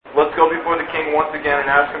once again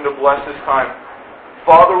and ask Him to bless this time.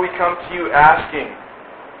 Father, we come to You asking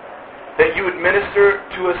that You would minister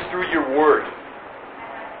to us through Your Word,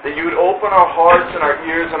 that You would open our hearts and our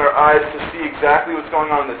ears and our eyes to see exactly what's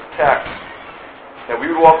going on in this text, that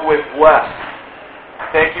we would walk away blessed.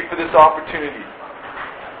 Thank You for this opportunity.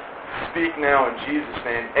 Speak now in Jesus'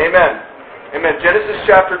 name. Amen. Amen. Genesis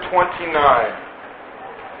chapter 29.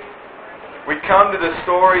 We come to the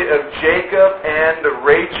story of Jacob and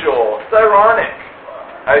Rachel. It's ironic,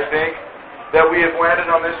 I think, that we have landed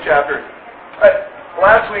on this chapter.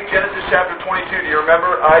 Last week, Genesis chapter 22, do you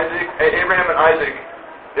remember Abraham and Isaac?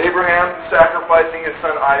 Abraham sacrificing his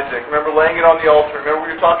son Isaac. Remember laying it on the altar. Remember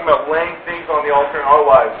we were talking about laying things on the altar in our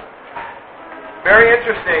lives. Very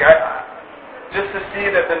interesting. Just to see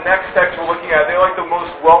that the next text we're looking at, they're like the most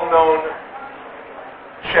well-known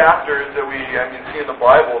chapters that we see in the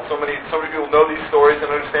Bible. So many people know these stories and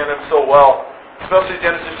understand them so well. Especially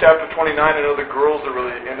Genesis chapter 29. I know the girls are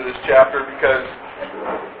really into this chapter because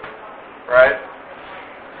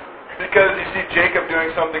you see Jacob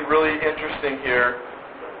doing something really interesting here,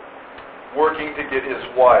 working to get his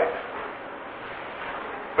wife.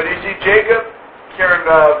 But you see Jacob here in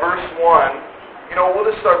verse 1. We'll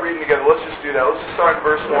just start reading together. Let's just do that. Let's just start in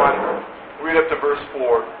verse 1. Read up to verse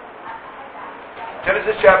 4.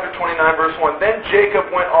 Genesis chapter 29, verse 1. Then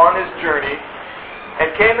Jacob went on his journey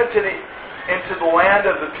and came into the land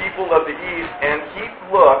of the people of the east, and he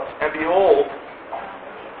looked, and behold,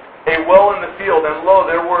 a well in the field, and lo,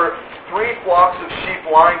 there were 3 flocks of sheep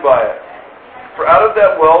lying by it. For out of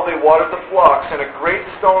that well they watered the flocks, and a great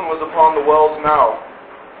stone was upon the well's mouth.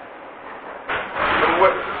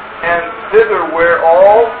 And thither where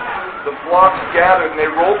all the flocks gathered, and they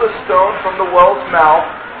rolled the stone from the well's mouth,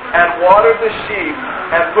 and watered the sheep,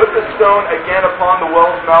 and put the stone again upon the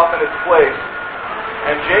well's mouth in its place.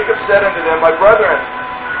 And Jacob said unto them, My brethren,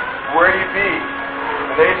 where ye be?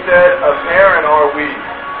 And they said, Of Haran are we.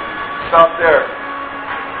 Stop there.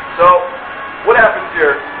 So, what happens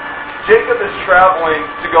here? Jacob is traveling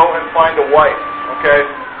to go and find a wife, okay?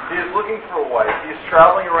 He is looking for a wife. He is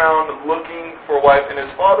traveling around looking for a wife, and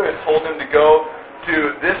his father has told him to go to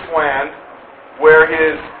this land where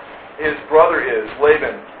his brother is,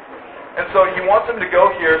 Laban. And so he wants him to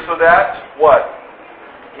go here so that, what?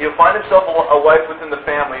 He'll find himself a wife within the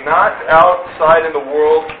family, not outside in the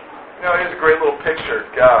world. Here's a great little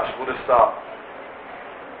picture. Gosh, we'll just stop.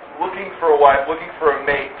 Looking for a wife, looking for a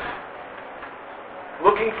mate.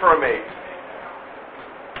 Looking for a mate.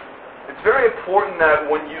 It's very important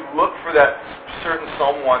that when you look for that certain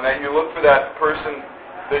someone, that you look for that person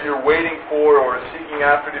that you're waiting for or seeking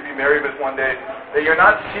after to be married with one day, that you're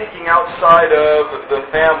not seeking outside of the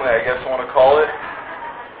family, I guess I want to call it.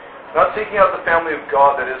 Not seeking out the family of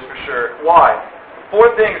God, that is for sure. Why?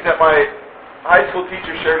 4 things that my high school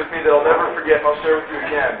teacher shared with me that I'll never forget, and I'll share with you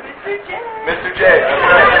again. Mr. J. That's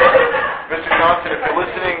right. Mr. Johnson, if you're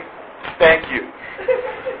listening, thank you.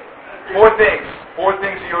 4 things. 4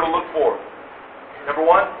 things that you ought to look for. Number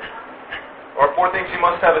 1, or 4 things you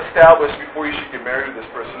must have established before you should get married to this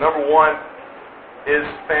person. Number 1 is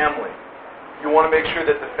family. You want to make sure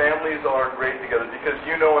that the families are great together, because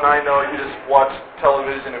you know and I know, you just watch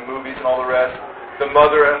television and movies and all the rest. The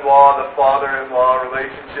mother-in-law, the father-in-law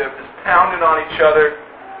relationship is pounding on each other,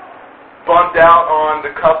 bummed out on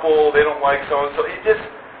the couple, they don't like so-and-so.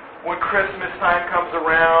 When Christmas time comes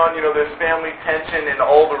around, there's family tension and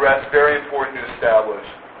all the rest, very important to establish.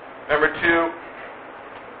 Number 2,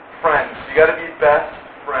 friends. You got to be best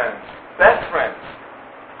friends. Best friends.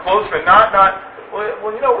 Close friends. Not, we're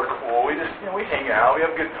cool. We just, we hang out. We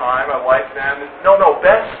have a good time. I like them. No,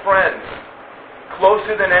 best friends.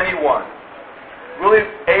 Closer than anyone. Really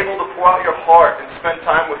able to pour out your heart and spend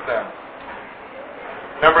time with them.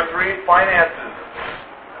 Number 3, finances.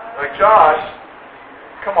 Like Josh,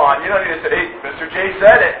 come on, you don't need to say, hey, Mr. J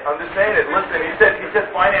said it. I'm just saying it. Listen, he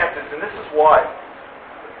said finances, and this is why.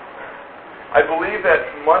 I believe that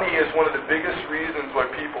money is one of the biggest reasons why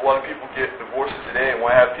a lot of people get divorces today, and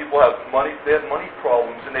why people have money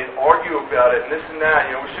problems, and they argue about it, and this and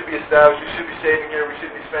that. We should be established, we should be saving here, we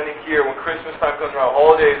should be spending here. When Christmas time comes around,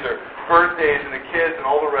 holidays or birthdays and the kids and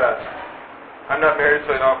all the rest. I'm not married,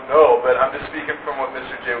 so I don't know, but I'm just speaking from what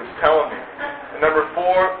Mr. J was telling me. And number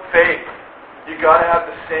 4, faith. You got to have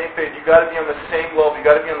the same faith. You got to be on the same level. You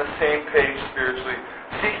got to be on the same page spiritually.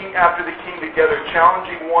 Seeking after the King together,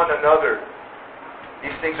 challenging one another.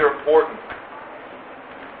 These things are important.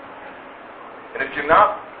 And if you're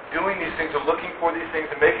not doing these things or looking for these things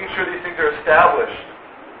and making sure these things are established,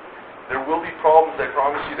 there will be problems, I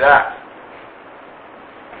promise you that.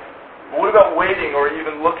 But what about waiting or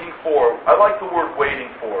even looking for? I like the word waiting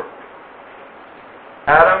for.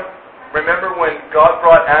 Adam Remember when God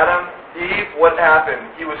brought Adam, Eve, what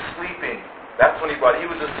happened? He was sleeping. That's when he brought it.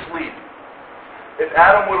 He was asleep. If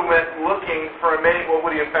Adam would have went looking for a mate, what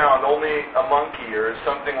would he have found? Only a monkey or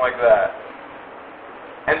something like that.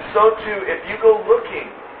 And so too, if you go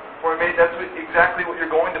looking for a mate, that's exactly what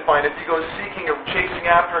you're going to find. If you go seeking or chasing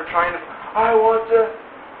after and trying to,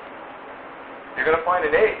 you're going to find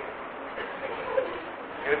an ape.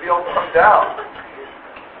 You're going to be all bummed out.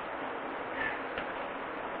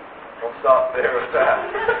 I'll stop there with that.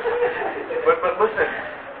 But listen,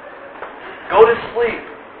 go to sleep.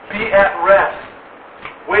 Be at rest.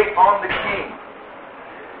 Wait on the King.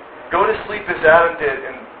 Go to sleep as Adam did,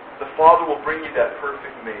 and the Father will bring you that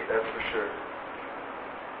perfect mate, that's for sure.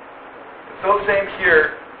 And so same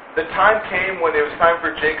here, the time came when it was time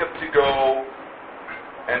for Jacob to go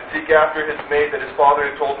and seek after his mate that his father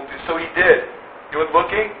had told him to. So he did. He went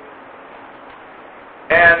looking,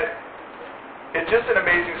 and it's just an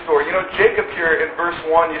amazing story. You know, Jacob here in verse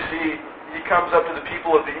 1, you see, he comes up to the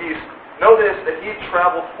people of the east. Notice that he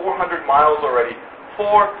traveled 400 miles already.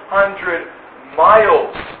 400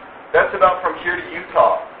 miles. That's about from here to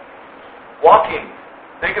Utah. Walking.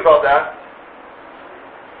 Think about that.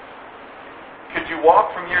 Could you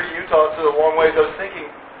walk from here to Utah? It's a long ways. I was thinking,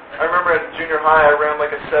 I remember in junior high I ran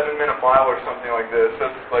like a 7-minute mile or something like this.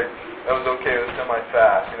 That was okay. It was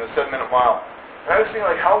semi-fast. 7-minute mile. And I was thinking,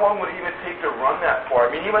 how long would it even take to run that far? I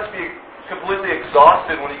mean, he must be completely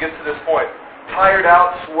exhausted when he gets to this point. Tired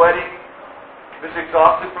out, sweating. Just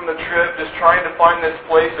exhausted from the trip, just trying to find this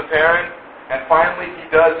place of Haran. And finally he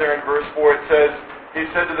does there in verse 4. It says, he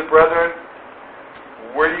said to the brethren,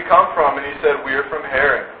 where do you come from? And he said, we are from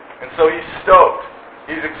Haran. And so he's stoked.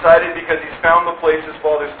 He's excited because he's found the place his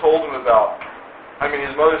father's told him about.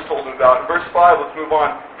 His mother's told him about. In verse 5, let's move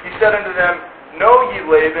on. He said unto them, know ye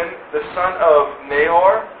Laban, the son of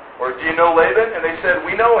Nahor? Or do you know Laban? And they said,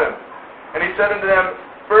 we know him. And he said unto them,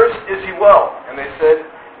 first, is he well? And they said,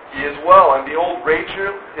 he is well. And behold,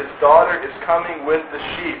 Rachel, his daughter, is coming with the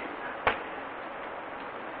sheep.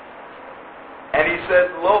 And he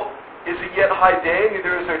said, lo, is it yet high day?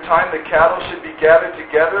 Neither is there time the cattle should be gathered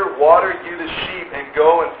together. Water you the sheep, and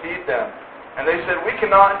go and feed them. And they said, we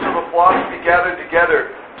cannot until the flocks be gathered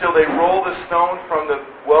together, till they roll the stone from the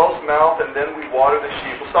well's mouth, and then we water the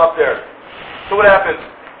sheep. We'll stop there. So what happens?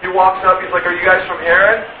 He walks up, he's like, are you guys from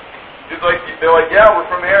Haran? They're like, yeah, we're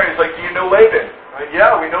from Haran. He's like, do you know Laban? Like,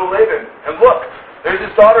 yeah, we know Laban. And look, there's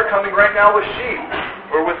his daughter coming right now with sheep,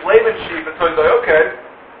 or with Laban's sheep. And so he's like, okay.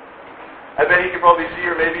 I bet he could probably see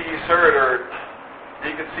her, maybe he's heard, or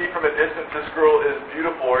he can see from a distance this girl is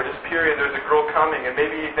beautiful, or just period, there's a girl coming, and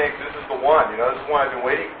maybe he thinks this is the one, this is the one I've been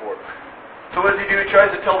waiting for. So what does he do? He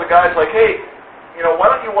tries to tell the guys, hey, why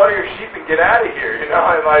don't you water your sheep and get out of here, and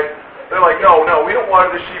they're like, no, we don't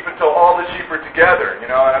water the sheep until all the sheep are together, and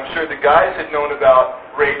I'm sure the guys had known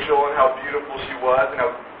about Rachel and how beautiful she was, and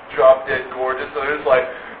how drop-dead gorgeous, so they're just like,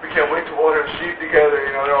 we can't wait to water sheep together,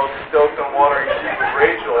 they're all stoked on watering sheep with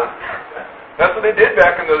Rachel. That's what they did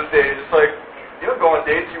back in those days. It's like, you don't go on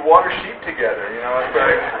dates, you water sheep together, it's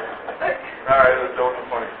like, alright, that was so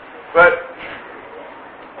funny. But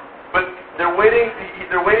they're waiting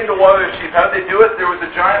to water the sheep. How did they do it? There was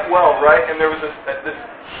a giant well, right? And there was this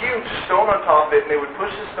huge stone on top of it, and they would push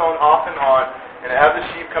the stone off and on, and have the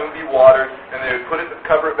sheep come and be watered, and they would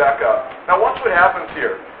cover it back up. Now watch what happens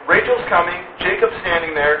here. Rachel's coming, Jacob's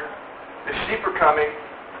standing there, the sheep are coming,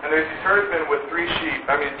 and there's these herdsmen with 3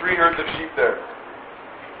 herds of sheep there.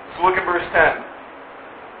 So look at verse 10.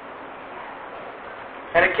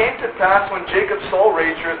 And it came to pass when Jacob saw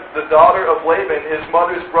Rachel, the daughter of Laban, his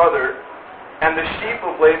mother's brother, and the sheep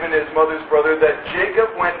of Laban, his mother's brother, that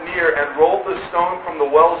Jacob went near and rolled the stone from the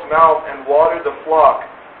well's mouth and watered the flock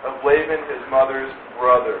of Laban, his mother's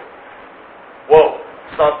brother. Whoa,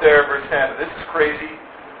 stop there, verse 10. This is crazy.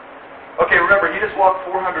 Okay, remember, he just walked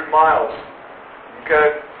 400 miles.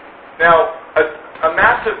 Okay? Now, a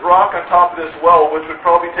massive rock on top of this well, which would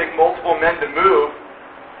probably take multiple men to move,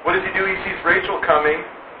 what does he do? He sees Rachel coming.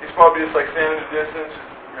 He's probably just standing in the distance,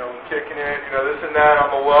 just, kicking it, this and that on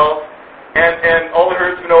the well. And all the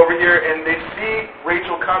herdsmen over here, and they see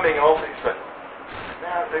Rachel coming, and also he's like,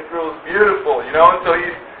 snap, that girl is beautiful, And so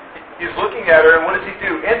he's looking at her, and what does he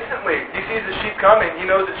do? Instantly, he sees the sheep coming. He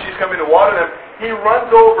knows that she's coming to water them. He runs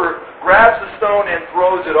over, grabs the stone, and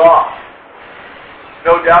throws it off.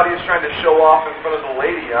 No doubt he's trying to show off in front of the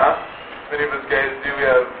lady, huh? Many of us guys do. We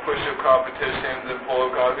have push-up competitions and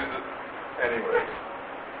pull-up competitions. Anyways.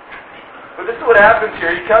 But this is what happens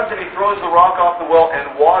here. He comes and he throws the rock off the well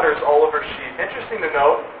and waters all of her sheep. Interesting to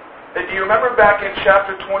note that, do you remember back in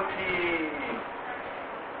chapter 22,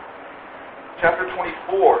 Chapter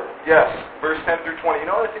 24. Yes, verse 10 through 20. You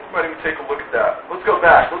know what? I think we might even take a look at that. Let's go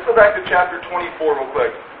back. Let's go back to chapter 24 real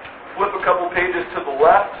quick. Flip a couple pages to the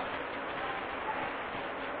left.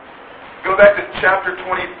 Go back to chapter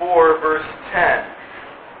 24, verse 10.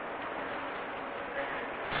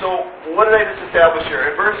 So, what did I just establish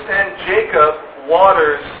here? In verse 10, Jacob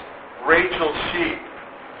waters Rachel's sheep.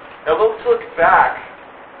 Now let's look back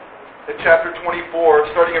at chapter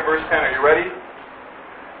 24, starting in verse 10. Are you ready?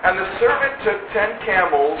 And the servant took 10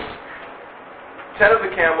 of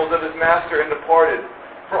the camels of his master, and departed.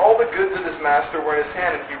 For all the goods of his master were in his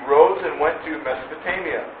hand, and he rose and went to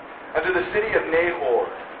Mesopotamia, unto the city of Nahor.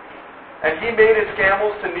 And he made his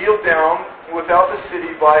camels to kneel down without the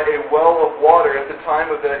city by a well of water at the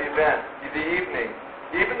time of that event, the evening,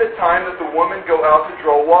 even the time that the women go out to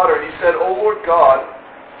draw water. And he said, O Lord God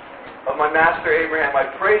of my master Abraham,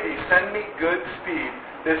 I pray thee, send me good speed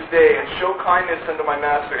this day, and show kindness unto my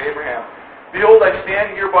master Abraham. Behold, I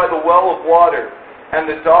stand here by the well of water, and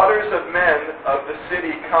the daughters of men of the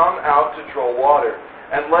city come out to draw water.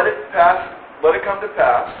 And let it come to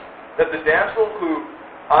pass, that the damsel who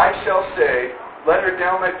I shall say, let her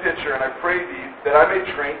down thy pitcher, and I pray thee, that I may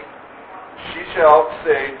drink. She shall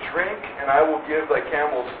say, drink, and I will give thy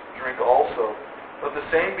camels drink also. Let the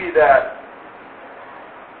same be that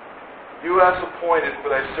you hast appointed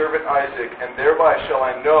for thy servant Isaac, and thereby shall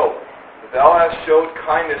I know that thou hast showed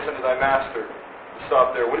kindness unto thy master.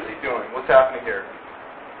 Stop there. What is he doing? What's happening here?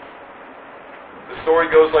 The story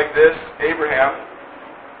goes like this. Abraham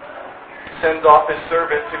sends off his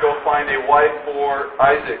servant to go find a wife for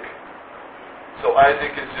Isaac. So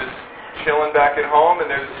Isaac is just chilling back at home,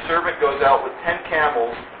 and there's a servant goes out with 10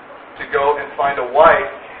 camels to go and find a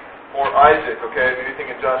wife for Isaac. Okay, maybe you're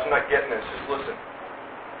thinking, Josh, I'm not getting this. Just listen.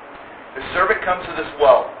 The servant comes to this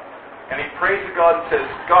well, and he prays to God and says,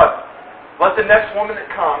 God, let the next woman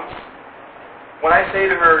that comes, when I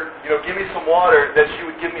say to her, give me some water, that she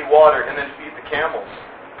would give me water and then feed the camels.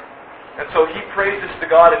 And so he prays this to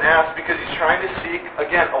God and asks because he's trying to seek,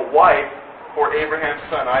 again, a wife for Abraham's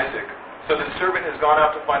son, Isaac. So the servant has gone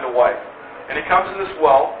out to find a wife. And he comes to this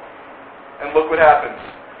well, and look what happens.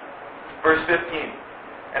 Verse 15.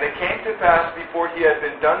 And it came to pass before he had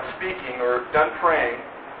been done speaking or done praying,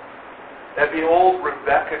 that behold,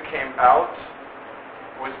 Rebekah came out,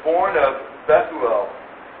 who was born of Bethuel,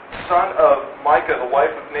 son of Micah, the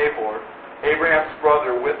wife of Nahor, Abraham's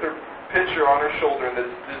brother, with her pitcher on her shoulder, and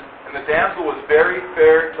the damsel was very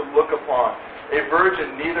fair to look upon, a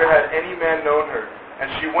virgin, neither had any man known her. And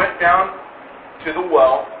she went down to the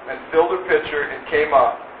well, and filled her pitcher, and came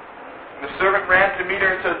up. And the servant ran to meet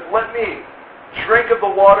her and said, let me drink of the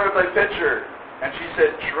water of thy pitcher. And she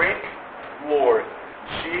said, drink, Lord.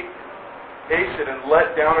 She hasted and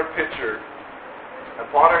let down her pitcher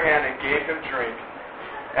upon her hand, and gave him drink.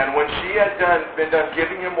 And when she had been done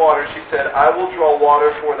giving him water, she said, I will draw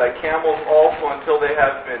water for thy camels also until they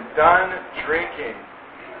have been done drinking.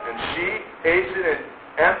 And she hastened and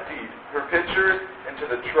emptied her pitcher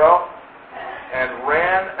into the trough, and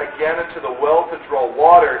ran again into the well to draw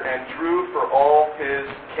water, and drew for all his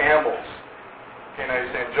camels. Okay, now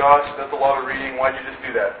you're saying, Josh, that's a lot of reading. Why'd you just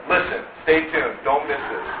do that? Listen, stay tuned. Don't miss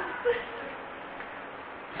this.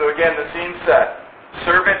 So again, the scene's set.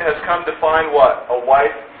 Servant has come to find what? A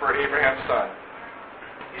wife for Abraham's son.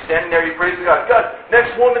 He's standing there, he prays to God. God,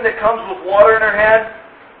 next woman that comes with water in her hand,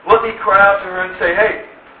 let me cry out to her and say, hey,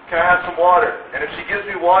 can I have some water? And if she gives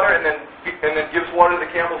me water and then gives water to the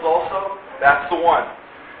camels also, that's the one.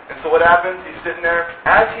 And so what happens? He's sitting there.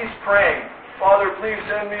 As he's praying, Father, please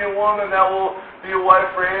send me a woman that will be a wife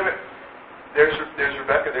for him. There's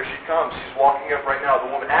Rebekah. There she comes. She's walking up right now.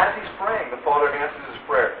 The woman, as he's praying, the Father answers his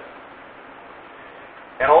prayer.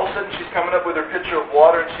 And all of a sudden she's coming up with her pitcher of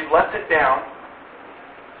water, and she lets it down.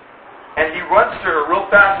 And he runs to her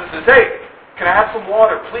real fast and says, hey, can I have some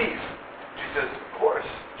water, please? She says, of course.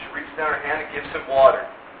 She reaches down her hand and gives him water.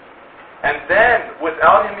 And then,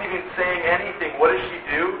 without him even saying anything, what does she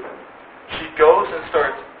do? She goes and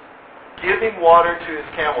starts giving water to his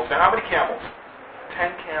camels. Now, how many camels?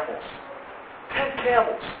 10 camels. 10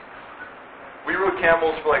 camels. We rode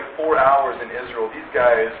camels for like 4 hours in Israel. These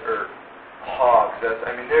guys are hogs. They're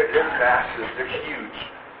massive. They're huge.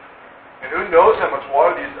 And who knows how much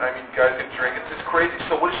water these guys can drink. It's just crazy.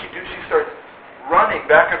 So what does she do? She starts running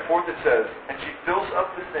back and forth, it says, and she fills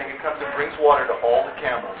up this thing and comes and brings water to all the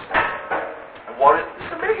camels. And water,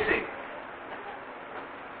 it's amazing.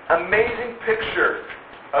 Amazing picture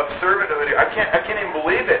of servanthood here. I can't even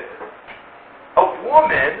believe it. A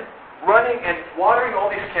woman running and watering all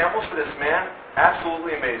these camels for this man,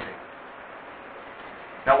 absolutely amazing.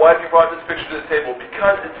 Now, why have you brought this picture to the table?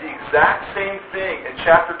 Because it's the exact same thing in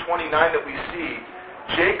chapter 29 that we see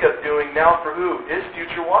Jacob doing now for who? His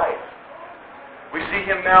future wife. We see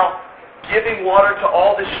him now giving water to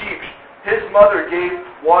all the sheep. His mother gave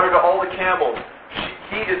water to all the camels.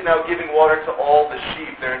 He is now giving water to all the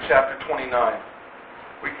sheep there in chapter 29.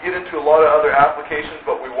 We can get into a lot of other applications,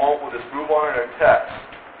 but we won't. We'll just move on in our text.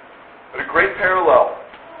 But a great parallel.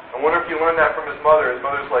 I wonder if you learned that from his mother. His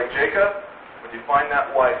mother's like, Jacob, when you find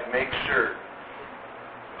that wife, make sure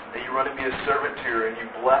that you run and be a servant to her, and you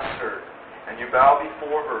bless her, and you bow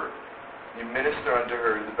before her, and you minister unto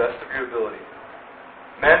her to the best of your ability.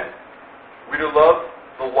 Men, we do love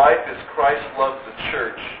the wife as Christ loves the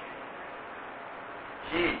church.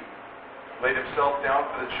 He laid himself down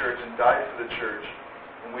for the church and died for the church,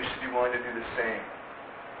 and we should be willing to do the same.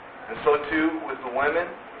 And so too with the women.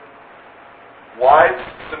 Wives,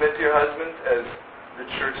 submit to your husbands as the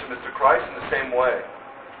church submits to Christ in the same way.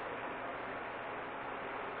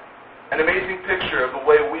 An amazing picture of the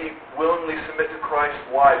way we willingly submit to Christ.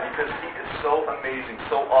 Why? Because He is so amazing,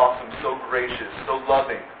 so awesome, so gracious, so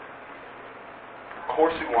loving. Of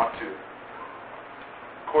course we want to.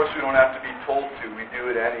 Of course we don't have to be told to. We do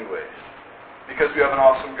it anyways. Because we have an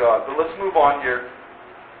awesome God. But let's move on here.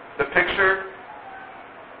 The picture,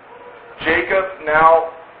 Jacob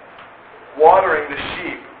now watering the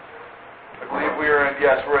sheep. I believe we're at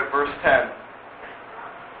verse 10.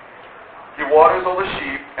 He waters all the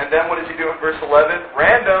sheep, and then what does he do in verse 11?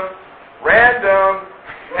 Random.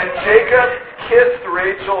 And Jacob kissed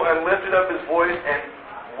Rachel and lifted up his voice and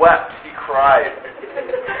wept. He cried.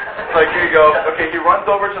 It's like, here you go. Okay, he runs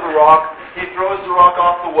over to the rock. He throws the rock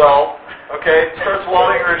off the well. Okay, starts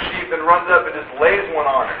watering her sheep and runs up and just lays one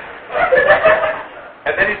on her.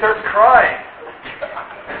 And then he starts crying.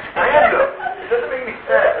 It's random. It doesn't make any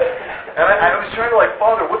sense. And I was trying to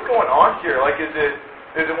Father, what's going on here?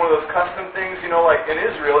 Is it one of those custom things? Like in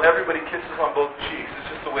Israel, everybody kisses on both cheeks.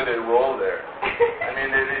 It's just the way they roll there. I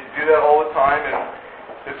mean, they do that all the time, and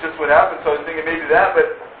it's just what happens. So I was thinking maybe that,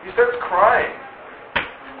 but he starts crying.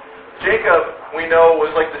 Jacob, we know, was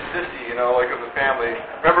like the sissy, of the family.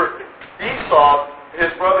 Remember, Esau,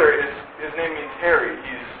 his brother, his name means hairy.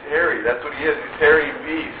 He's hairy. That's what he is. He's hairy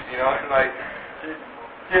beast, and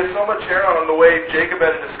he has so much hair on him. The way Jacob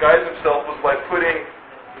had to disguise himself was by putting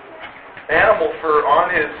animal fur on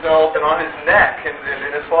himself and on his neck, and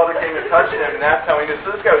his father came and touched him, and that's how he knew.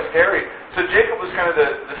 So this guy was hairy. So Jacob was kind of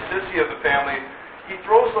the sissy of the family. He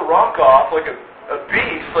throws the rock off like a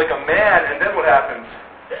beast, like a man, and then what happens?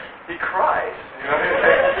 He cries. He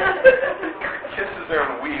kisses her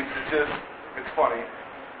and weeps. It's funny.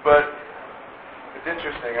 But it's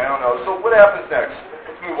interesting. I don't know. So what happens next?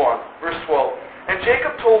 Let's move on. Verse 12. And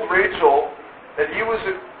Jacob told Rachel that he was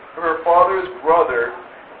her father's brother,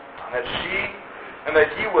 and that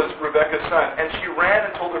he was Rebekah's son. And she ran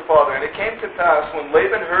and told her father. And it came to pass, when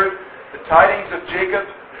Laban heard the tidings of Jacob,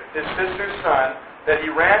 his sister's son, that he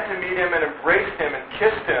ran to meet him and embraced him and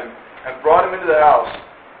kissed him and brought him into the house.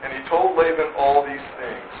 And he told Laban all these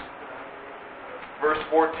things. Verse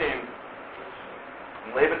 14.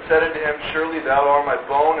 And Laban said unto him, Surely thou art my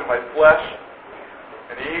bone and my flesh.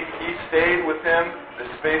 And he stayed with him the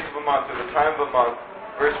space of a month, or the time of a month.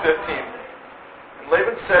 Verse 15. And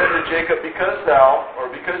Laban said unto Jacob, Because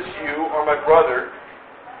you are my brother,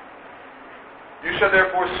 you shall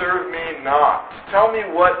therefore serve me not. Tell me,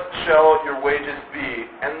 what shall your wages be?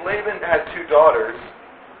 And Laban had 2 daughters.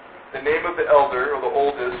 The name of the elder, or the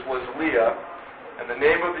oldest, was Leah, and the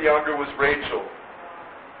name of the younger was Rachel.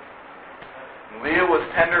 And Leah was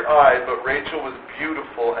tender-eyed, but Rachel was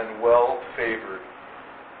beautiful and well-favored.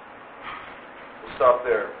 We'll stop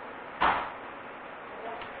there.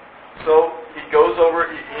 So he goes over,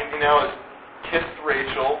 he now has kissed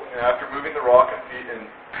Rachel, after moving the rock and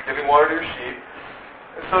giving water to her sheep.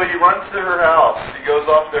 And so he runs to her house. He goes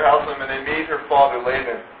off to their house, and they meet her father,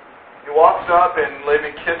 Laban. He walks up, and Laban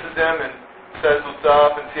kisses him and says what's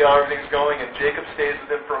up and see how everything's going, and Jacob stays with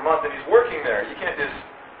him for a month, and he's working there. You can't just,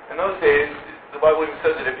 in those days, the Bible even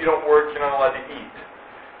says that if you don't work, you're not allowed to eat.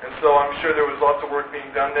 And so I'm sure there was lots of work being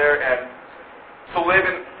done there, and so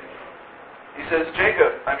Laban, he says,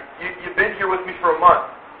 Jacob, you've been here with me for a month.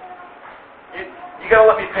 You got to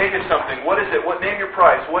let me pay you something. What is it? Name your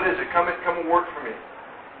price. What is it? Come and work for me.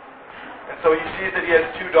 And so he sees that he has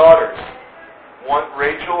 2 daughters. One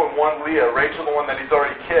Rachel and one Leah. Rachel, the one that he's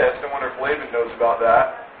already kissed. I wonder if Laban knows about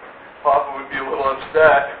that. Papa would be a little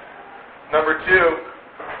upset. Number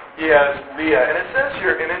 2, he has Leah. And it says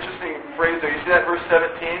here an interesting phrase there. You see that verse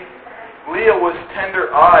 17? Leah was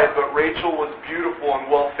tender-eyed, but Rachel was beautiful and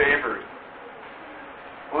well-favored.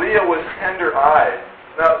 Leah was tender-eyed.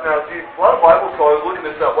 Now, see, a lot of Bible scholars, looking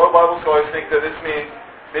this up, a lot of Bible scholars think that this means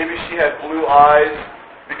maybe she had blue eyes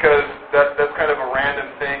because that's kind of a random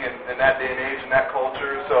thing in that day and age, in that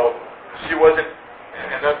culture. So she wasn't,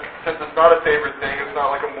 and that's, since it's not a favorite thing, it's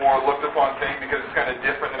not like a more looked upon thing because it's kind of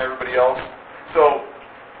different than everybody else. So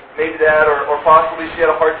maybe that, or possibly she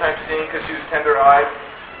had a hard time seeing because she was tender-eyed.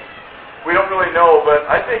 We don't really know, but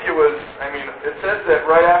I think it was, it says that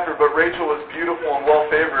right after, but Rachel was beautiful and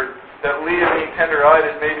well-favored, that Leah being tender-eyed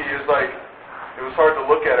is maybe like, it was hard to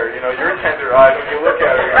look at her. You're tender-eyed when you look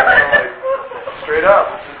at her. Like, straight up.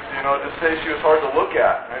 Just say she was hard to look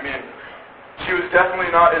at. She was definitely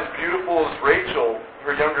not as beautiful as Rachel,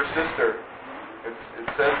 her younger sister. It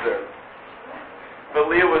says there. But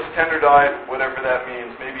Leah was tender-eyed, whatever that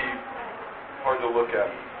means. Maybe hard to look at.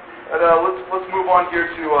 But let's move on here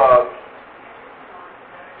to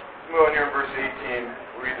in verse 18.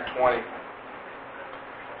 We'll read to 20.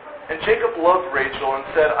 And Jacob loved Rachel and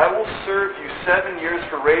said, I will serve you 7 years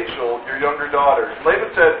for Rachel, your younger daughter.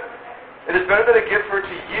 Laban said, it is better that I give her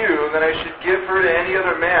to you than I should give her to any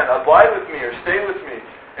other man. Abide with me or stay with me.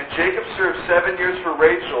 And Jacob served 7 years for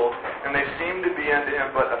Rachel, and they seemed to be unto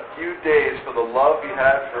him but a few days for the love he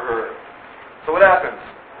had for her. So what happens?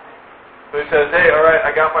 So he says, hey, all right,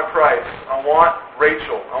 I got my price. I want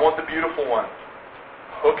Rachel. I want the beautiful one.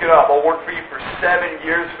 Hook it up. I'll work for you for 7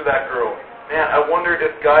 years for that girl. Man, I wonder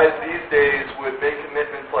if guys these days would make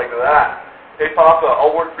commitments like that. Hey, Papa,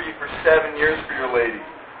 I'll work for you for 7 years for your lady,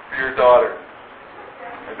 for your daughter.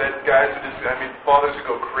 I bet guys would fathers would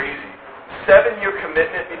go crazy. 7-year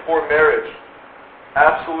commitment before marriage.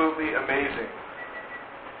 Absolutely amazing.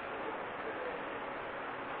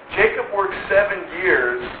 Jacob worked 7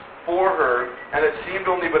 years for her, and it seemed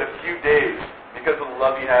only but a few days because of the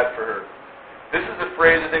love he had for her. This is a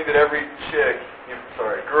phrase I think that every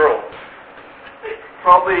girl,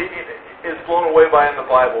 probably is blown away by in the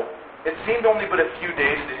Bible. It seemed only but a few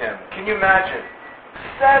days to him. Can you imagine?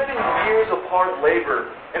 7 years of hard labor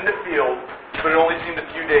in the field, but it only seemed a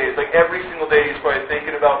few days. Like every single day he's probably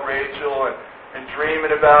thinking about Rachel and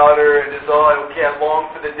dreaming about her and just, I long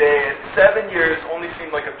for the day. And 7 years only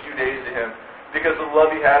seemed like a few days to him because of the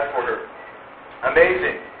love he had for her.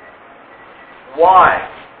 Amazing. Why?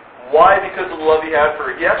 Why? Because of the love he had for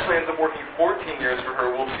her. He actually ends up working 14 years for her.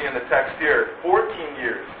 We'll see in the text here. 14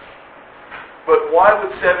 years. But why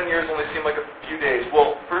would 7 years only seem like a few days?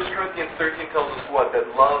 Well, 1 Corinthians 13 tells us what? That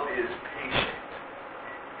love is patient.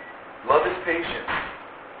 Love is patient.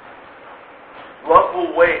 Love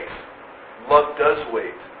will wait. Love does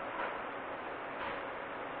wait.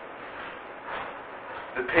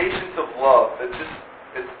 The patience of love.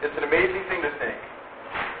 It's an amazing thing to think.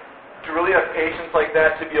 To really have patience like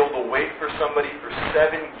that, to be able to wait for somebody for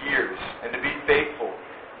 7 years and to be faithful.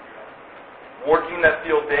 Working that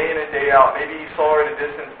field day in and day out. Maybe he saw her at a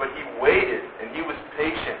distance, but he waited and he was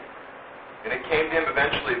patient. And it came to him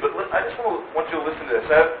eventually. But I just want you to listen to this.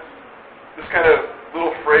 I have this kind of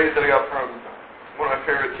little phrase that I got from one of my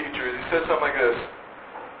favorite teachers. He said something like this.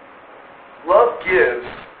 Love gives,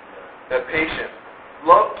 that patient.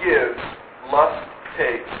 Love gives, lust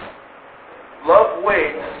takes. Love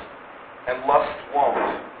waits, and lust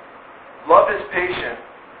won't. Love is patient,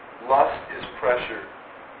 lust is pressure.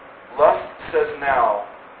 Lust says now,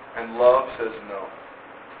 and love says no.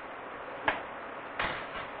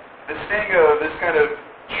 This kind of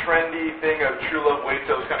trendy thing of true love waits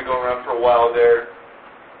that was kind of going around for a while there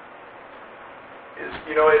is,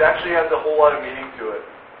 it actually has a whole lot of meaning to it.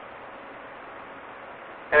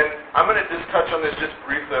 And I'm going to just touch on this just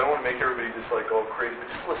briefly. I don't want to make everybody just like all crazy, but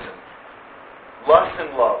just listen. Lust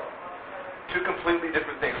and love. Two completely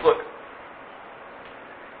different things. Look,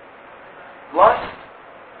 lust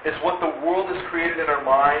is what the world has created in our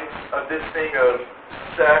minds of this thing of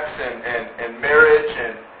sex and marriage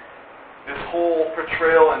and this whole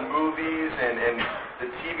portrayal in movies and the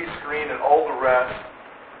TV screen and all the rest.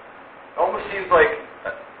 It almost seems like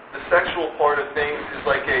the sexual part of things is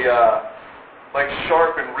like like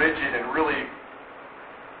sharp and rigid and really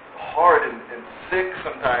hard and sick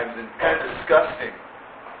sometimes and kind of disgusting.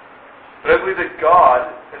 But I believe that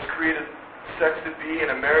God has created sex to be in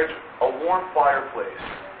a marriage a warm fireplace,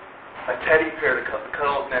 a teddy bear to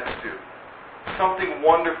cuddle up next to, something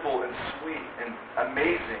wonderful and sweet and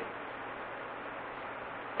amazing.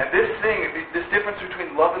 And this difference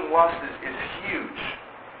between love and lust is huge.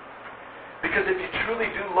 Because if you truly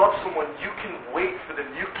do love someone, you can wait for them.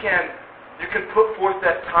 You can put forth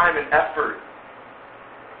that time and effort.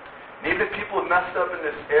 And even if people have messed up in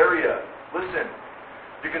this area, listen,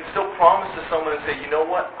 you can still promise to someone and say, you know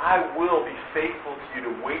what, I will be faithful to you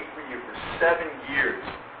to wait for you for 7 years.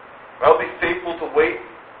 I'll be faithful to wait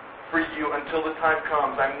for you until until the time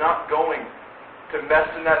comes. I'm not going to mess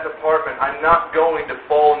in that department. I'm not going to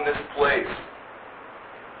fall in this place.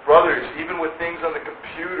 Brothers, even with things on the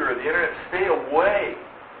computer or the internet, stay away.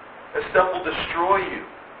 That stuff will destroy you.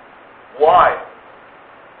 Why?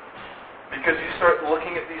 Because you start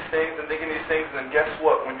looking at these things and thinking these things, and then guess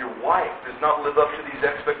what? When your wife does not live up to these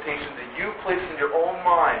expectations that you place in your own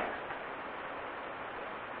mind,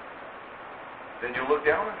 then you look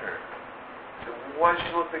down on her. So why does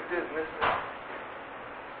she look like this and this and that?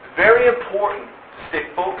 It's very important to stay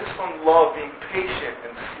focused on love, being patient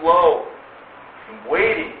and slow and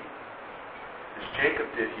waiting, as Jacob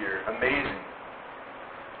did here. Amazing.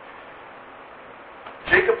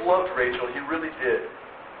 Jacob loved Rachel. He really did.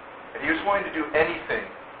 And he was willing to do anything.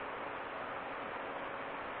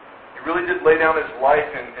 He really did lay down his life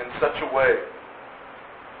in such a way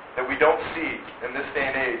that we don't see in this day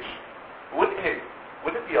and age. Wouldn't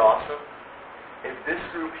it be awesome if this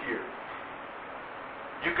group here,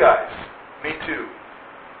 you guys, me too,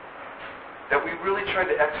 that we really tried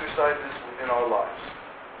to exercise this in our lives?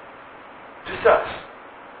 Just us.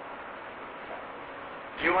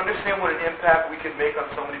 Do you understand what an impact we could make on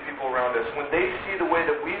so many people around us? When they see the way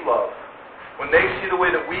that we love, when they see the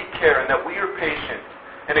way that we care and that we are patient,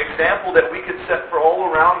 an example that we could set for all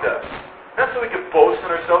around us. Not so we can boast in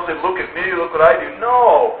ourselves and look at me, look what I do.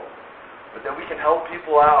 No! But that we can help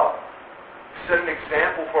people out. Set an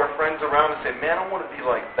example for our friends around and say, man, I want to be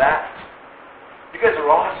like that. You guys are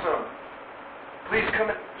awesome. Please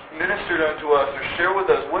come and minister unto us or share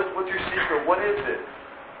with us. What's your secret? What is it?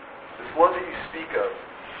 This love that you speak of.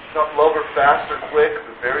 It's not love or fast or quick,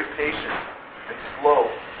 but very patient and slow.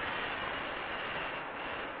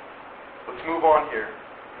 Let's move on here.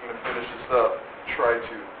 I'm going to finish this up. Try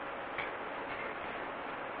to.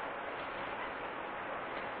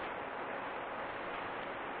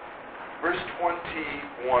 Verse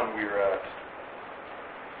 21 we are at.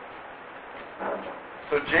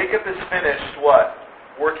 So Jacob has finished what?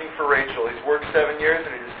 Working for Rachel. He's worked 7 years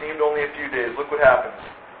and it just seemed only a few days. Look what happens.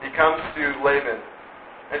 He comes to Laban.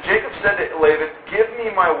 And Jacob said to Laban, give me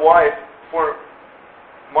my wife, for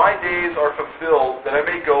my days are fulfilled, that I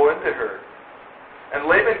may go into her. And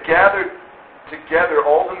Laban gathered together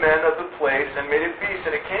all the men of the place and made a feast.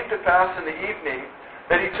 And it came to pass in the evening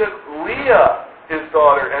that he took Leah, his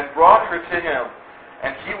daughter, and brought her to him.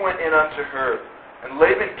 And he went in unto her. And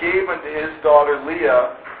Laban gave unto his daughter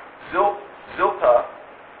Leah Zilpah,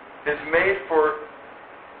 his maid, for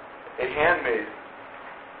a handmaid.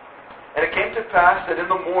 And it came to pass that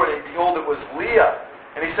in the morning, behold, it was Leah.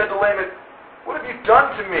 And he said to Laban, what have you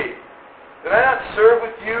done to me? Did I not serve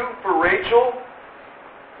with you for Rachel?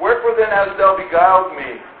 Wherefore then hast thou beguiled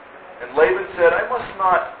me? And Laban said, it must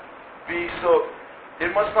not be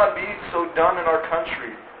so done in our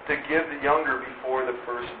country to give the younger before the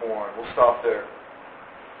firstborn. We'll stop there.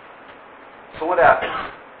 So what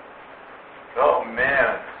happens? Oh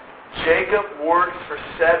man. Jacob works for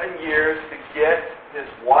 7 years to get his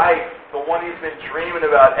wife, the one he's been dreaming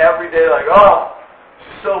about every day, like, oh,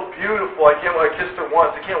 she's so beautiful. I kissed her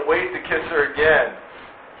once. I can't wait to kiss her again.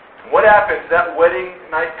 And what happens? That wedding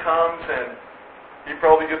night comes, and he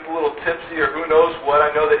probably gets a little tipsy, or who knows what.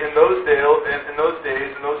 I know that in those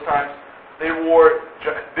times, they wore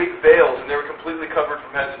big veils, and they were completely covered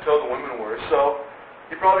from head to toe. The women were. So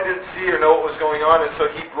he probably didn't see or know what was going on, and so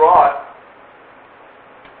he brought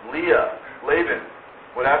Laban.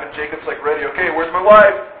 What happened? Jacob's like, ready. Okay, where's my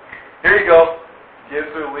wife? Here you go.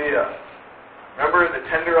 Gives her Leah. Remember the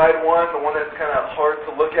tender-eyed one, the one that's kind of hard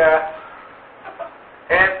to look at?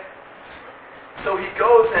 And so he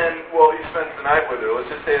goes and, well, he spends the night with her.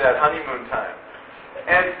 Let's just say that honeymoon time.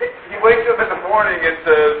 And he wakes up in the morning and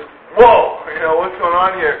says, whoa, what's going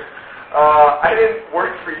on here? I didn't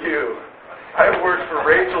work for you. I worked for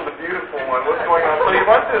Rachel, the beautiful one. What's going on? So he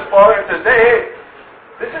runs to his father and says, hey,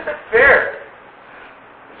 this isn't fair.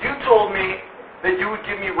 You told me that you would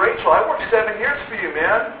give me Rachel. I worked 7 years for you,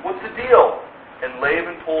 man. What's the deal? And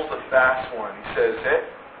Laban pulls a fast one. He says, hey,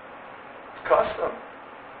 it's custom.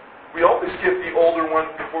 We always give the older one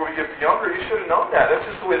before we give the younger. You should have known that. That's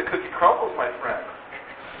just the way the cookie crumbles, my friend.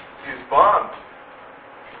 He's bummed.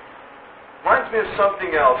 Reminds me of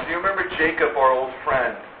something else. Do you remember Jacob, our old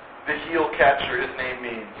friend? The heel catcher, his name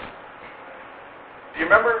means. Do you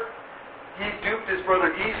remember? He duped his brother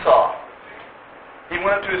Esau. He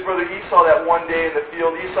went up to his brother Esau that one day in the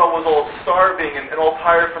field. Esau was all starving and all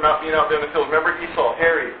tired from being out there in the field. Remember Esau,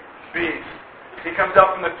 hairy, beast. He comes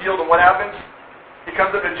out from the field, and what happens? He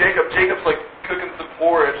comes up to Jacob. Jacob's like cooking some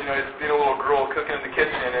porridge. He's being a little girl cooking in the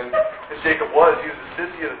kitchen. And as Jacob was, he was the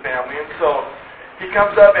sissy of the family. And so he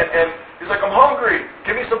comes up and he's like, I'm hungry.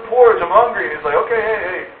 Give me some porridge. I'm hungry. And he's like, okay,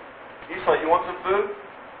 hey. Esau, you want some food?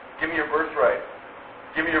 Give me your birthright.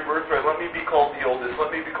 Give me your birthright. Let me be called the oldest.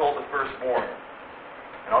 Let me be called the firstborn.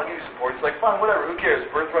 And I'll give you support. He's like, fine, whatever. Who cares?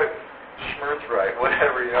 Birthright, schmirthright,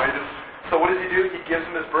 whatever. So what does he do? He gives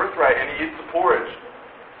him his birthright, and he eats the porridge.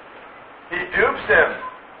 He dupes him.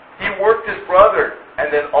 He worked his brother,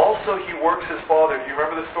 and then also he works his father. Do you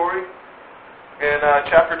remember the story? In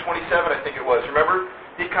chapter 27, I think it was. Remember?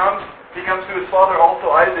 He comes to his father,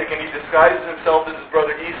 also Isaac, and he disguises himself as his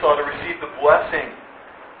brother Esau to receive the blessing.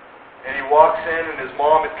 And he walks in, and his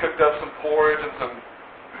mom had cooked up some porridge and some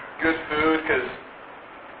good food because,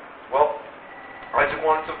 well, Isaac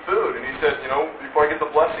wanted some food. And he said, before I get the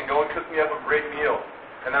blessing, go and cook me up a great meal.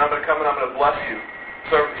 And then I'm going to come and I'm going to bless you.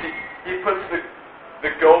 So he puts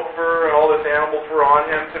the goat fur and all this animal fur on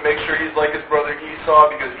him to make sure he's like his brother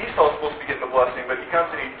Esau, because Esau's supposed to be getting the blessing, but he comes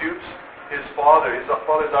and he dupes his father. His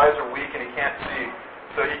father's eyes are weak and he can't see.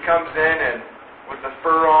 So he comes in and with the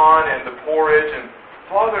fur on and the porridge, and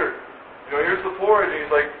Father, here's the porridge. And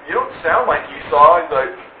he's like, you don't sound like Esau. He's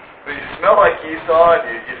like, but you smell like Esau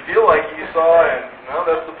and you feel like Esau, and no,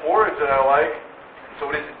 that's the porridge that I like.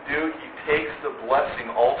 So what does he do? He takes the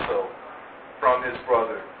blessing also from his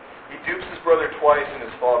brother. He dupes his brother twice and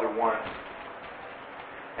his father once.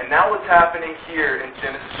 And now what's happening here in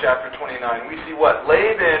Genesis chapter 29? We see what?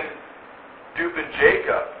 Laban duping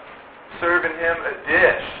Jacob, serving him a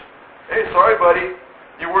dish. Hey, sorry buddy,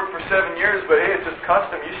 you worked for 7 years, but hey, it's just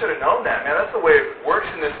custom. You should have known that, man. That's the way it works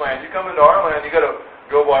in this land. You come into our land, you got to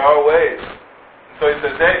go by our ways. And so he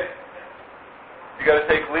says, hey, you got to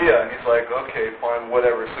take Leah. And he's like, okay, fine,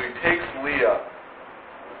 whatever. So he takes Leah.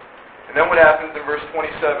 And then what happens in verse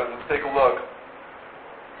 27? Let's take a look.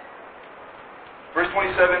 Verse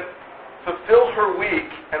 27, fulfill her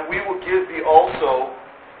week, and we will give thee also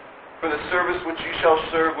for the service which you shall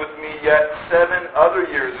serve with me yet 7 other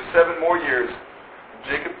years, or 7 more years. And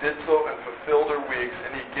Jacob did so and fulfilled her weeks,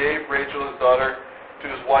 and he gave Rachel his daughter to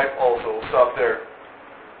his wife also. We'll stop there.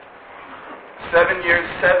 7 years,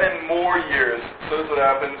 7 more years. So this is what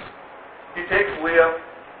happens. He takes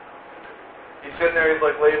Leah. He's sitting there, he's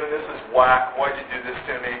like, Laban, this is whack. Why'd you do this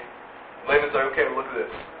to me? Laban's like, okay, well, look at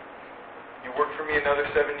this. You work for me another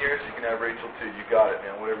 7 years, you can have Rachel too. You got it,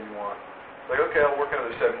 man, whatever you want. Like, okay, I'll work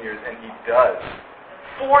another 7 years. And he does.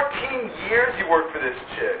 14 years he worked for this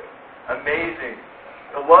chick. Amazing.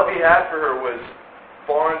 The love he had for her was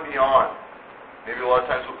far and beyond maybe a lot of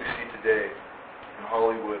times what we see today in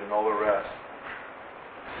Hollywood and all the rest.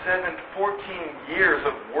 14 years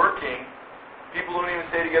of working. People don't even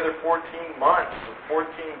stay together 14 months, 14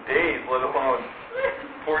 days, let alone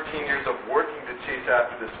 14 years of working to chase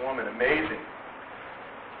after this woman. Amazing.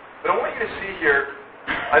 But I want you to see here,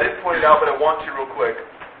 I didn't point it out, but I want to real quick.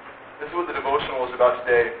 This is what the devotional was about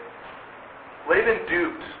today. Laban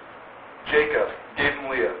duped Jacob, gave him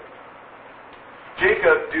Leah.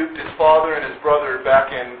 Jacob duped his father and his brother back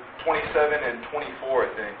in 27 and 24, I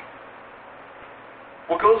think.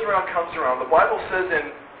 What goes around comes around. The Bible says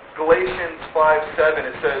in Galatians 5:7,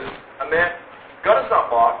 it says, God is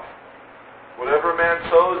not mocked. Whatever a man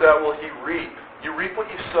sows, that will he reap. You reap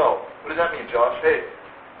what you sow. What does that mean, Josh? Hey,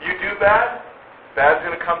 you do bad, bad's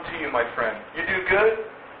going to come to you, my friend. You do good,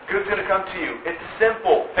 good's going to come to you. It's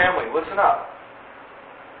simple. Family, listen up.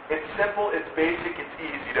 It's simple, it's basic, it's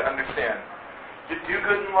easy to understand. You do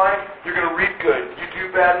good in life, you're going to reap good. You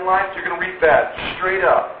do bad in life, you're going to reap bad. Straight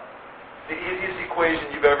up. The easiest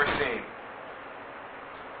equation you've ever seen.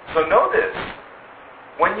 So know this.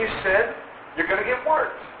 When you sin, you're going to get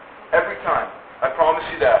worked. Every time. I promise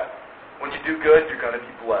you that. When you do good, you're going to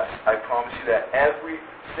be blessed. I promise you that every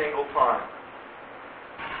single time.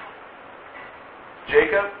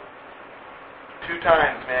 Jacob, 2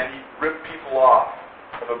 times, man, he ripped people off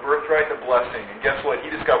of a birthright and a blessing. And guess what?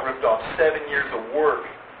 He just got ripped off 7 years of work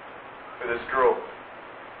for this girl.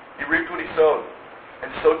 He reaped what he sowed.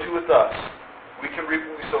 And so too with us. We can reap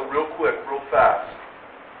what we sow real quick, real fast.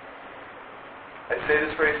 I say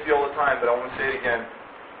this phrase to you all the time, but I want to say it again.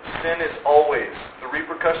 Sin is always, the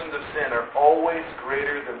repercussions of sin are always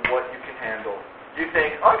greater than what you can handle. You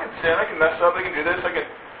think, I can sin, I can mess up, I can do this, I can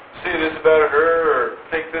say this about her, or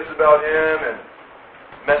think this about him, and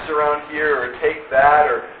mess around here, or take that,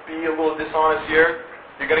 or be a little dishonest here.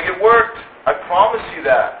 You're going to get worked. I promise you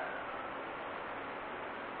that.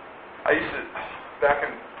 I used to, back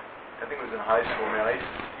in, I think it was in high school, man, I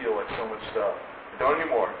used to steal like so much stuff. Don't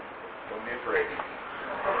anymore. Don't be afraid.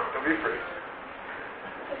 Don't be afraid.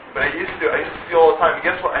 But I used to steal all the time. And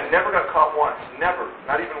guess what? I never got caught once. Never.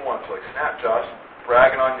 Not even once. Like, snap, Josh,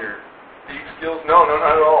 bragging on your thief skills. No, not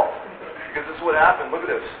at all. Because this is what happened. Look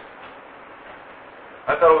at this.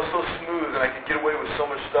 I thought it was so smooth and I could get away with so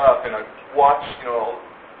much stuff. And I watched,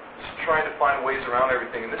 trying to find ways around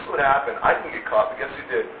everything. And this is what happened. I didn't get caught, but guess who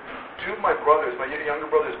did? Two of my brothers, my younger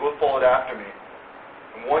brothers, both followed after me.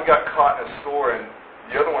 And one got caught in a store, and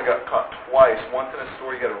the other one got caught twice. Once in a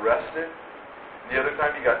store, he got arrested. And the other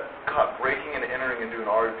time, he got caught breaking and entering into an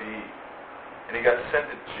RV. And he got sent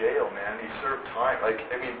to jail, man. He served time. I think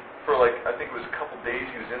it was a couple days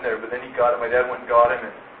he was in there, but then he got it. My dad went and got him,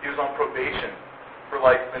 and he was on probation for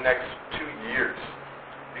the next 2 years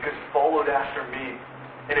because he followed after me.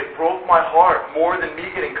 And it broke my heart more than me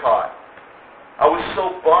getting caught. I was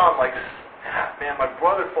so bummed, man, my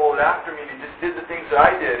brother followed after me and he just did the things that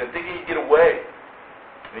I did and thinking he'd get away.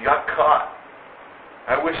 And he got caught.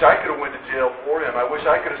 I wish I could have went to jail for him. I wish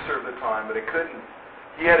I could have served the time, but I couldn't.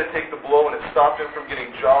 He had to take the blow, and it stopped him from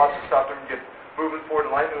getting jobs. It stopped him from moving forward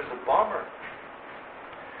in life. It was a bummer.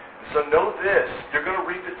 And so know this. You're going to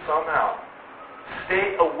reap it somehow.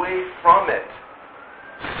 Stay away from it.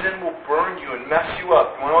 Sin will burn you and mess you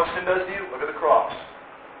up. You want to know what sin does to you? Look at the cross.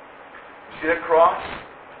 You see that cross?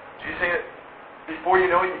 Jesus saying it, before you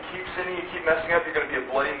know it, you keep sinning, you keep messing up, you're going to be a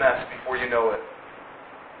bloody mess before you know it.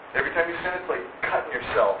 Every time you sin, it's like cutting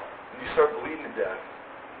yourself, and you start bleeding to death.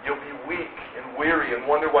 You'll be weak and weary and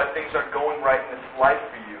wonder why things aren't going right in this life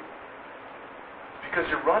for you. It's because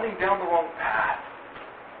you're running down the wrong path.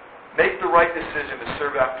 Make the right decision to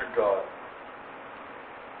serve after God.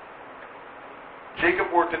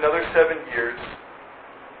 Jacob worked another 7 years,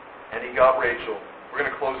 and he got Rachel. We're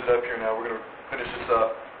going to close it up here now. We're going to finish this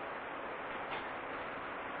up.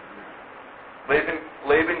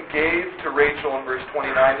 Laban gave to Rachel in verse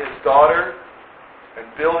 29 his daughter, and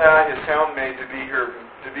Bilhah his houndmaid to be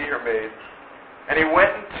her maid. And he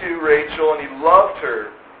went into Rachel, and he loved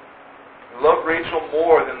her. He loved Rachel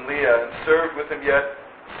more than Leah, and served with him yet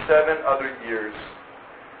 7 other years.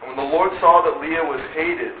 And when the Lord saw that Leah was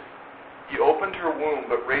hated, he opened her womb,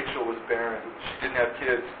 but Rachel was barren. She didn't have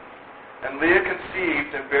kids. And Leah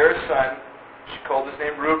conceived and bare a son. She called his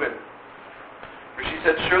name Reuben. For she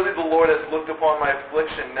said, surely the Lord has looked upon my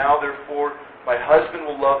affliction. Now therefore my husband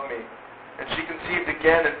will love me. And she conceived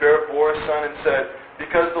again and bore a son and said,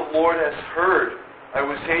 because the Lord has heard I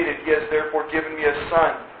was hated, he has therefore given me a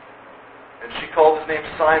son. And she called his name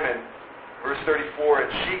Simon. Verse 34,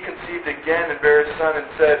 and she conceived again and bare a son and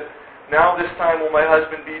said, now this time will my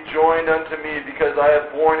husband be joined unto me, because I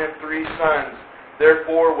have borne him 3 sons.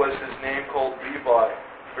 Therefore was his name called Levi.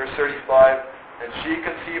 Verse 35, and she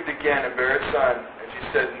conceived again and bare a son. And she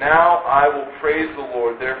said, now I will praise the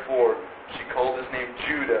Lord. Therefore she called his name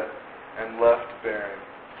Judah and left barren.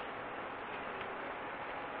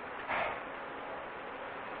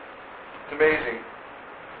 It's amazing.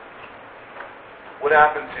 What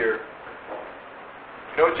happens here?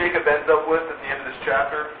 You know what Jacob ends up with at the end of this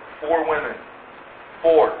chapter? 4 women.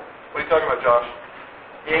 4. What are you talking about, Josh?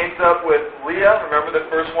 He ends up with Leah, remember the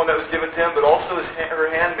first one that was given to him, but also her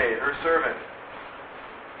handmaid, her servant.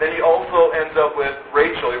 Then he also ends up with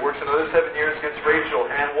Rachel. He works another 7 years, gets Rachel,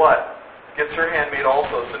 and what? Gets her handmaid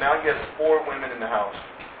also. So now he has 4 women in the house.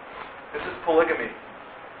 This is polygamy,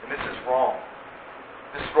 and this is wrong.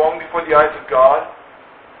 This is wrong before the eyes of God.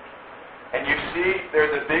 And you see,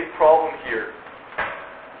 there's a big problem here.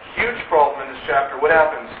 Huge problem in this chapter. What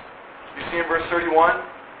happens? You see in verse 31?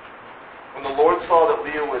 When the Lord saw that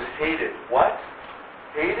Leah was hated. What?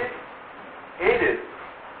 Hated? Hated.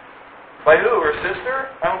 By who? Her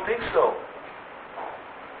sister? I don't think so.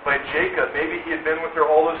 By Jacob. Maybe he had been with her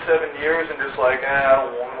all those 7 years and just I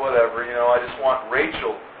don't want whatever, I just want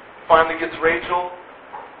Rachel. Finally gets Rachel,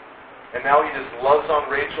 and now he just loves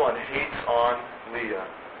on Rachel and hates on Leah.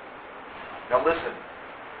 Now listen.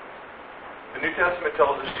 The New Testament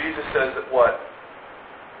tells us, Jesus says that what?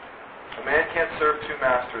 A man can't serve 2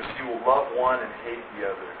 masters. He will love one and hate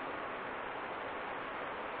the other.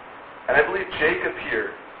 And I believe Jacob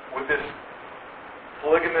here, with this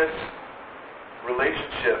polygamous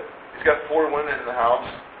relationship, he's got 4 women in the house.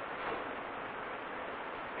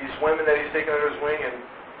 These women that he's taken under his wing, and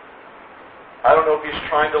I don't know if he's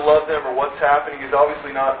trying to love them or what's happening. He's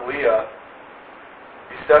obviously not Leah.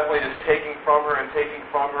 He's definitely just taking from her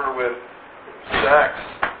with sex.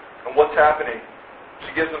 And what's happening?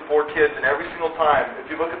 She gives them 4 kids, and every single time, if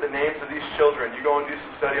you look at the names of these children, you go and do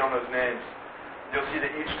some study on those names, you'll see that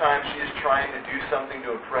each time she is trying to do something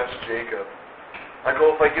to impress Jacob.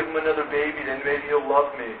 If I give him another baby, then maybe he'll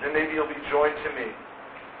love me. Then maybe he'll be joined to me.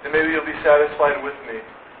 Then maybe he'll be satisfied with me.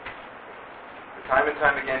 But time and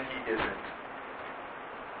time again, he isn't.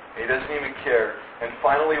 And he doesn't even care. And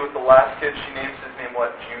finally, with the last kid, she names his name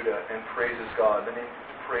what? Judah, and praises God. The name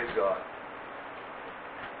to praise God.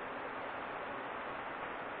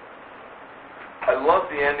 I love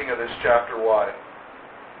the ending of this chapter. Why?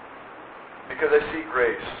 Because I see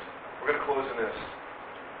grace. We're going to close in this.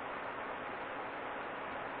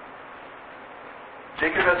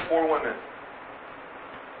 Jacob has 4 women.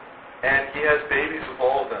 And he has babies with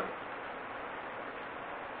all of them.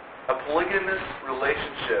 A polygamous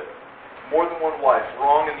relationship, more than one wife,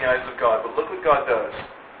 wrong in the eyes of God. But look what God does.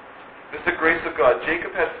 This is the grace of God.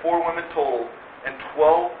 Jacob had 4 women total, and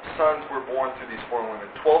 12 sons were born through these 4 women.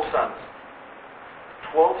 12 sons.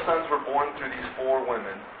 12 sons were born through these 4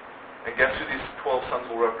 women. And guess who these 12 sons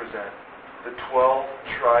will represent? The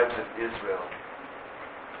 12 tribes of Israel.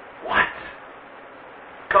 What?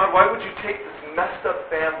 God, why would you take this messed up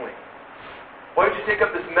family? Why would you take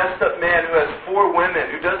up this messed up man who has 4 women,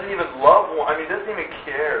 who doesn't even love one, doesn't even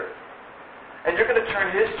care? And you're going to turn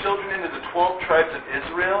his children into the 12 tribes of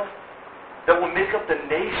Israel that will make up the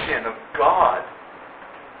nation of God.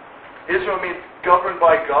 Israel means governed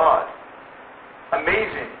by God.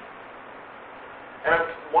 Amazing. And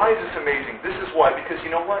why is this amazing? This is why. Because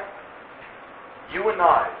you know what? You and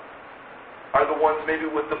I are the ones maybe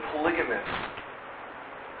with the polygamous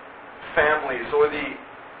families, or the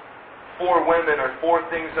 4 women or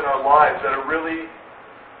 4 things in our lives that are really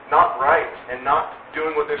not right and not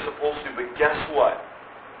doing what they're supposed to. But guess what?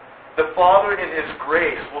 The Father in His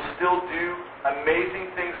grace will still do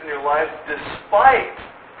amazing things in your lives despite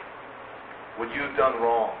what you've done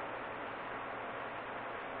wrong.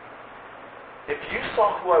 If you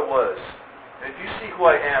saw who I was, and if you see who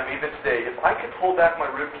I am even today, if I could pull back my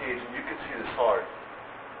ribcage and you could see this heart,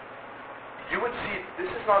 you would see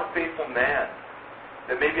this is not a faithful man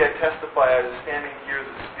that maybe I testify as standing here as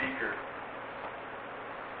a speaker.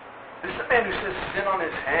 This is a man who says sin on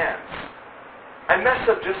his hands. I mess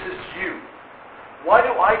up just as you. Why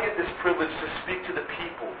do I get this privilege to speak to the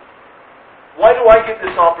people? Why do I get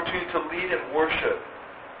this opportunity to lead in worship?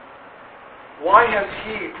 Why has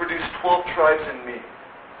He produced 12 tribes in me?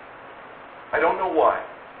 I don't know why.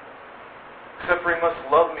 Except for He must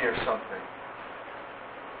love me or something.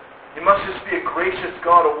 He must just be a gracious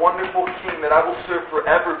God, a wonderful King that I will serve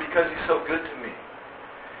forever because He's so good to me.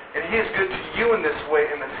 And He is good to you in this way,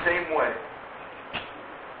 in the same way.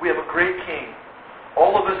 We have a great King.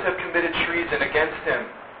 All of us have committed treason against Him.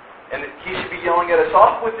 And He should be yelling at us,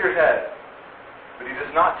 off with your head. But He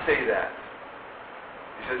does not say that.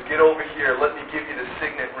 He says, get over here, let me give you the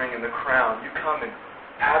signet ring and the crown. You come and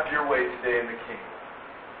have your way today in the King.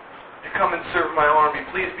 You come and serve my army.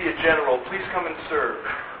 Please be a general. Please come and serve.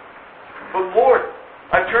 But Lord,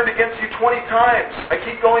 I've turned against you 20 times. I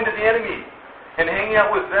keep going to the enemy and hanging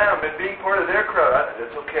out with them and being part of their crowd.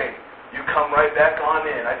 That's okay. You come right back on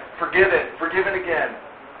in. I've forgiven again.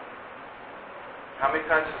 How many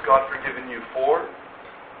times has God forgiven you? 4?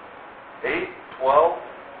 8? 12?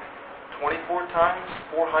 24 times?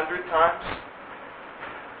 400 times?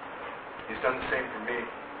 He's done the same for me.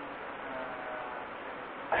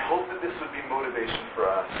 I hope that this would be motivation for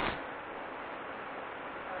us.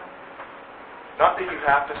 Not that you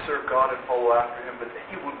have to serve God and follow after Him, but that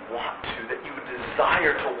you would want to, that you would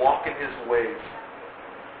desire to walk in His ways.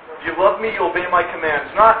 If you love me, you obey my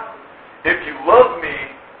commands. Not, if you love me,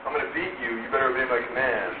 I'm going to beat you, you better obey my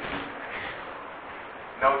commands.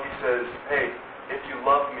 No, He says, hey, if you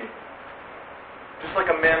love me, just like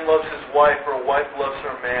a man loves his wife or a wife loves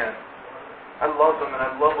her man, I love Him and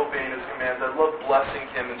I love obeying His commands. I love blessing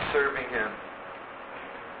Him and serving Him.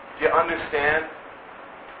 Do you understand?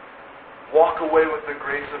 Walk away with the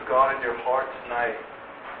grace of God in your heart tonight.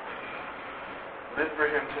 Live for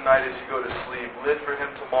Him tonight as you go to sleep. Live for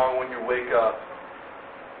Him tomorrow when you wake up.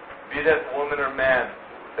 Be that woman or man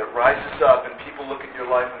that rises up and people look at your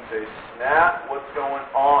life and say, snap, what's going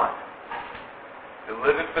on? They're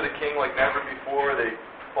living for the King like never before. They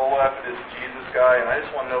follow after this Jesus guy, and I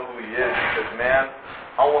just want to know who He is. Because, man,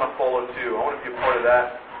 I want to follow too. I want to be a part of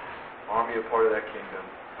that army, a part of that kingdom.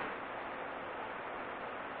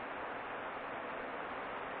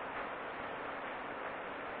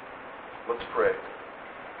 Let's pray.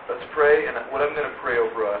 Let's pray, and what I'm going to pray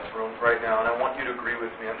over us right now, and I want you to agree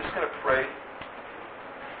with me. I'm just going to pray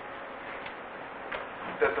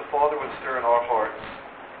that the Father would stir in our hearts.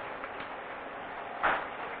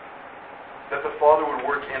 That the Father would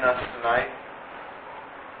work in us tonight.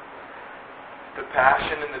 The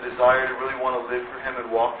passion and the desire to really want to live for Him and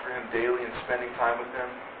walk for Him daily and spending time with Him.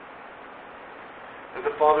 That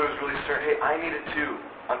the Father was really stirring, hey, I need it too.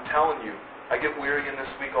 I'm telling you. I get weary in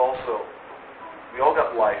this week also. We all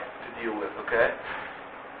got life to deal with, okay?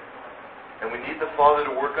 And we need the Father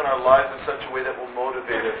to work on our lives in such a way that will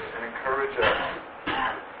motivate us and encourage us.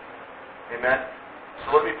 Amen?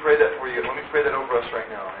 So let me pray that for you. Let me pray that over us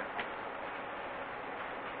right now.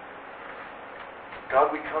 God,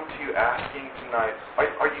 we come to you asking tonight,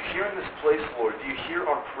 are you here in this place, Lord? Do you hear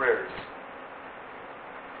our prayers?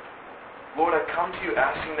 Lord, I come to you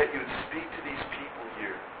asking that you would speak to these people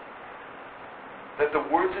here. That the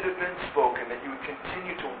words that have been spoken, that you would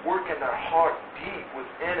continue to work in their heart deep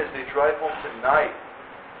within as they drive home tonight.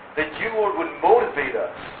 That you, Lord, would motivate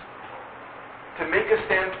us to make a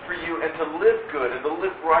stand for you and to live good and to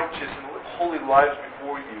live righteous and live holy lives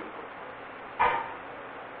before you.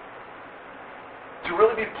 To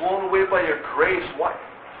really be blown away by your grace. Why?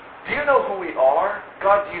 Do you know who we are?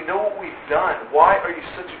 God, do you know what we've done? Why are you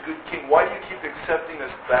such a good king? Why do you keep accepting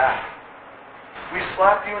us back? We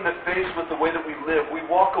slap you in the face with the way that we live. We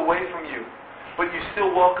walk away from you, but you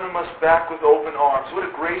still welcome us back with open arms. What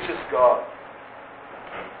a gracious God.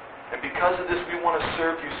 And because of this, we want to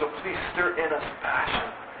serve you. So please stir in us passion.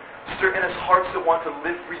 Stir in us hearts that want to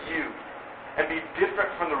live for you and be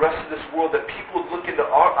different from the rest of this world, that people would look into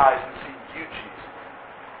our eyes and see you, Jesus.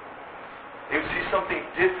 They would see something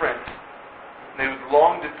different. And they would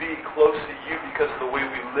long to be close to you because of the way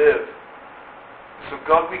we live. So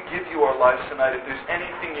God, we give you our lives tonight. If there's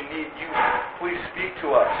anything you need, you please speak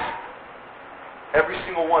to us. Every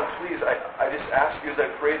single one, please, I just ask you as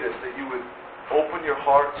I pray this, that you would open your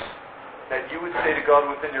hearts, that you would say to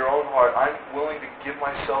God within your own heart, I'm willing to give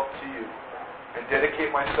myself to you and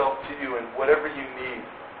dedicate myself to you, and whatever you need,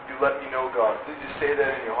 you let me know, God. Please just say that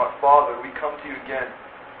in your heart. Father, we come to you again.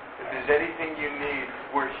 If there's anything you need,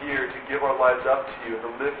 we're here to give our lives up to you, to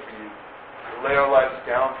live for you, to lay our lives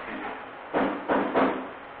down for you.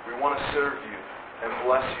 We want to serve you and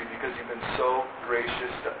bless you because you've been so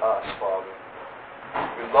gracious to us, Father.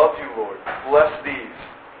 We love you, Lord. Bless these.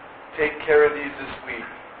 Take care of these this week.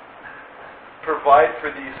 Provide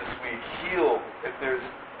for these this week. Heal if there's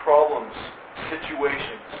problems,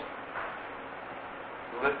 situations.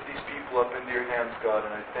 Lift these people up into your hands, God,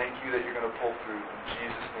 and I thank you that you're going to pull through. In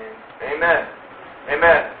Jesus' name, amen.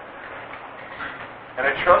 Amen. And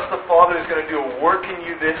I trust the Father is going to do a work in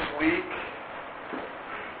you this week.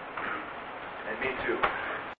 And me too.